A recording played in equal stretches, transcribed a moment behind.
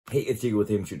Hey, it's Diego with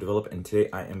Aim Shoot Develop, and today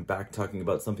I am back talking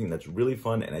about something that's really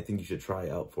fun and I think you should try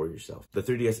out for yourself. The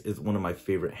 3DS is one of my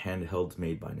favorite handhelds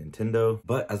made by Nintendo,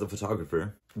 but as a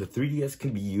photographer, the 3DS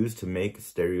can be used to make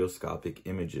stereoscopic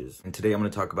images. And today I'm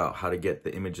going to talk about how to get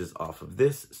the images off of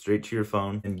this straight to your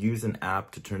phone and use an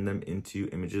app to turn them into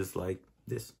images like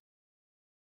this.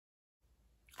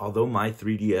 Although my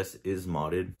 3DS is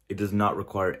modded, it does not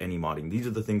require any modding. These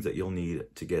are the things that you'll need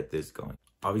to get this going.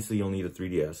 Obviously, you'll need a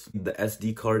 3DS. The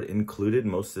SD card included.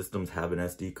 Most systems have an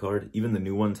SD card. Even the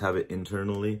new ones have it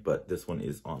internally, but this one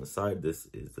is on the side. This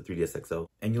is the 3DS XL.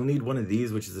 And you'll need one of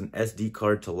these, which is an SD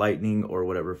card to Lightning or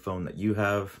whatever phone that you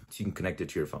have, so you can connect it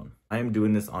to your phone. I am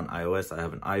doing this on iOS. I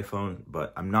have an iPhone,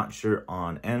 but I'm not sure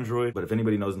on Android. But if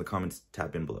anybody knows in the comments,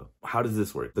 tap in below. How does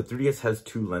this work? The 3DS has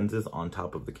two lenses on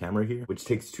top of the camera here, which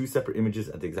takes two separate images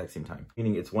at the exact same time.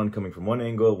 Meaning it's one coming from one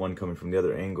angle, one coming from the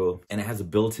other angle. And it has a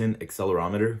built-in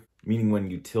accelerometer, meaning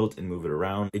when you tilt and move it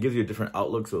around, it gives you a different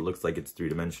outlook so it looks like it's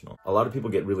three-dimensional. A lot of people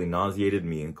get really nauseated,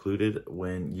 me included,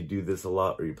 when you do this a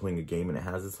lot or you're playing a game and it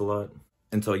has this a lot.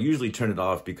 And so I usually turn it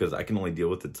off because I can only deal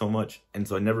with it so much. And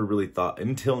so I never really thought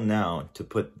until now to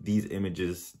put these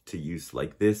images to use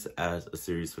like this as a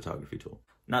serious photography tool.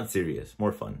 Not serious,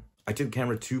 more fun. I took the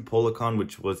camera to Policon,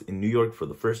 which was in New York for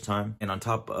the first time. And on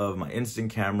top of my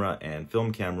instant camera and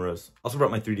film cameras, I also brought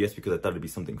my 3DS because I thought it'd be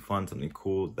something fun, something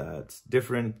cool that's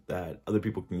different that other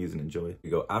people can use and enjoy. We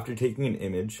go, after taking an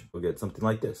image, we'll get something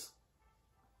like this.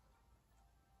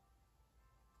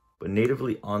 But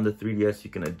natively on the 3DS,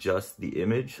 you can adjust the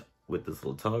image with this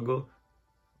little toggle,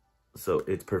 so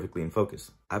it's perfectly in focus.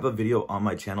 I have a video on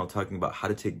my channel talking about how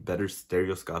to take better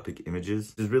stereoscopic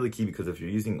images. This is really key because if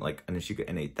you're using like an Yashica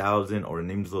N8000 or an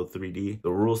Nimslo 3D,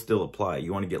 the rules still apply.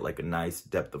 You want to get like a nice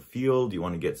depth of field. You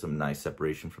want to get some nice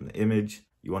separation from the image.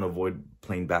 You want to avoid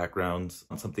plain backgrounds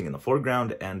on something in the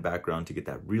foreground and background to get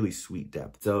that really sweet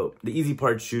depth. So the easy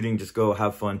part shooting, just go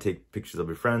have fun, take pictures of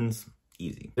your friends.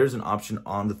 Easy. There's an option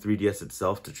on the 3DS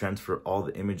itself to transfer all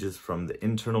the images from the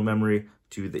internal memory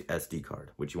to the SD card,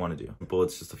 which you want to do. Simple,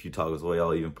 it's just a few toggles away.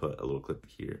 I'll even put a little clip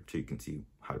here so you can see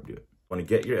how to do it. You want to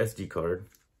get your SD card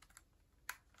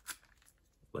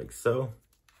like so,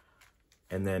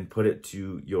 and then put it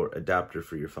to your adapter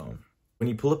for your phone. When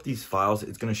you pull up these files,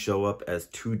 it's going to show up as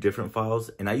two different files.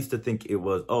 And I used to think it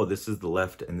was, oh, this is the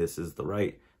left and this is the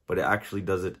right, but it actually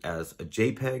does it as a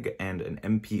JPEG and an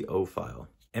MPO file.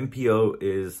 MPO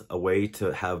is a way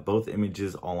to have both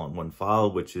images all on one file,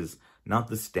 which is not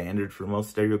the standard for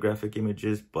most stereographic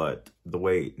images, but the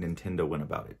way Nintendo went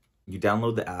about it. You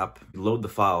download the app, you load the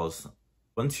files.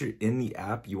 Once you're in the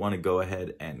app, you want to go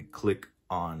ahead and click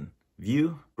on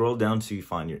View, scroll down till you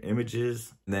find your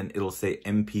images, and then it'll say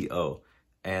MPO.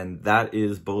 And that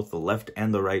is both the left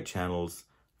and the right channels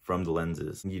from the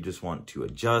lenses. You just want to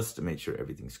adjust to make sure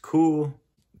everything's cool.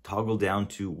 Toggle down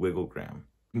to Wigglegram.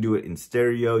 You can do it in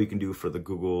stereo, you can do it for the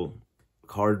Google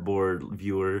Cardboard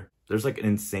viewer. There's like an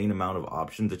insane amount of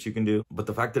options that you can do, but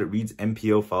the fact that it reads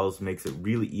MPO files makes it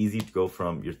really easy to go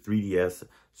from your 3DS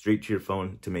straight to your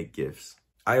phone to make GIFs.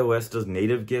 iOS does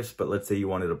native GIFs, but let's say you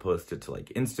wanted to post it to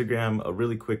like Instagram. A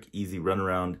really quick, easy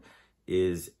runaround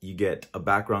is you get a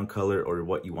background color or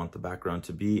what you want the background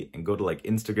to be and go to like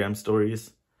Instagram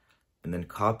stories and then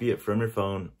copy it from your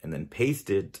phone and then paste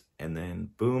it and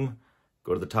then boom.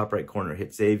 Go to the top right corner,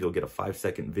 hit save, you'll get a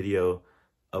 5-second video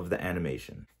of the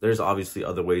animation. There's obviously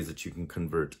other ways that you can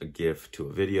convert a GIF to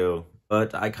a video,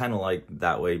 but I kind of like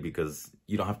that way because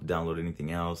you don't have to download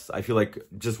anything else. I feel like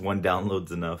just one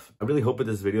download's enough. I really hope with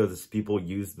this video that people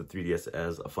use the 3DS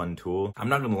as a fun tool. I'm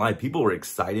not gonna lie, people were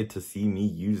excited to see me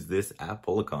use this at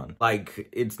Policon. Like,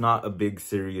 it's not a big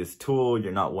serious tool.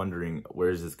 You're not wondering where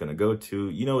is this gonna go to.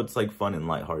 You know, it's like fun and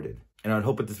lighthearted. And I'd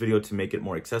hope with this video to make it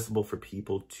more accessible for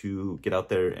people to get out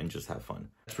there and just have fun.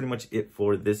 That's pretty much it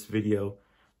for this video.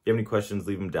 If you have any questions,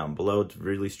 leave them down below. It's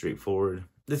really straightforward.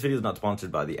 This video is not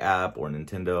sponsored by the app or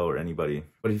Nintendo or anybody.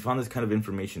 But if you found this kind of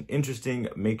information interesting,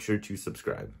 make sure to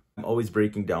subscribe. I'm always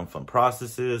breaking down fun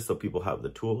processes so people have the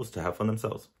tools to have fun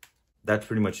themselves. That's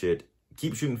pretty much it.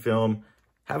 Keep shooting film.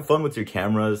 Have fun with your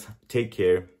cameras. Take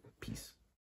care. Peace.